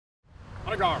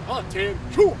On guard, on 10,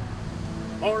 sure.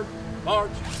 Forward, march.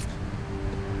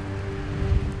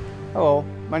 Hello,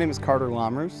 my name is Carter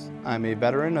Lammers. I'm a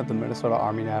veteran of the Minnesota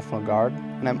Army National Guard,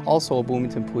 and I'm also a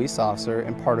Bloomington police officer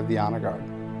and part of the Honor Guard.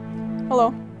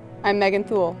 Hello, I'm Megan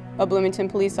Thule, a Bloomington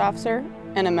police officer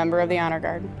and a member of the Honor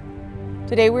Guard.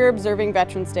 Today we are observing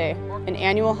Veterans Day, an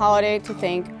annual holiday to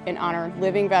thank and honor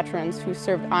living veterans who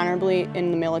served honorably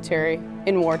in the military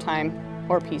in wartime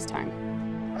or peacetime.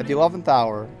 At the 11th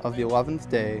hour of the 11th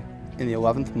day in the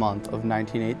 11th month of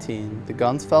 1918, the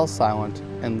guns fell silent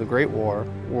and the Great War,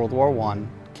 World War I,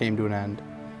 came to an end.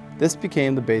 This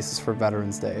became the basis for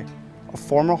Veterans Day, a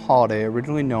formal holiday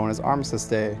originally known as Armistice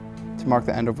Day to mark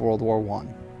the end of World War I.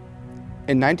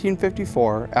 In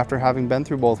 1954, after having been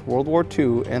through both World War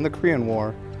II and the Korean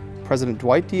War, President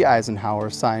Dwight D.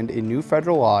 Eisenhower signed a new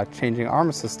federal law changing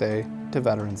Armistice Day to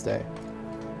Veterans Day.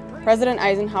 President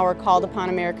Eisenhower called upon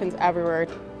Americans everywhere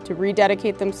to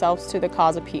rededicate themselves to the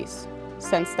cause of peace.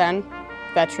 Since then,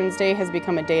 Veterans Day has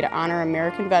become a day to honor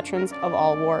American veterans of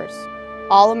all wars.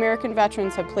 All American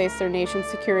veterans have placed their nation's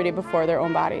security before their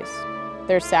own bodies.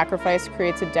 Their sacrifice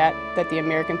creates a debt that the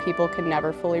American people can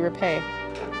never fully repay.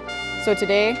 So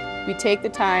today, we take the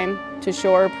time to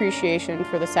show our appreciation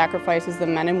for the sacrifices the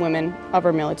men and women of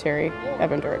our military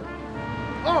have endured.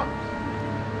 Arms.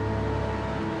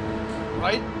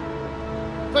 Right.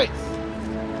 Face.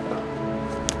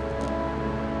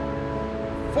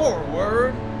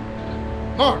 Forward.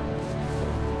 March.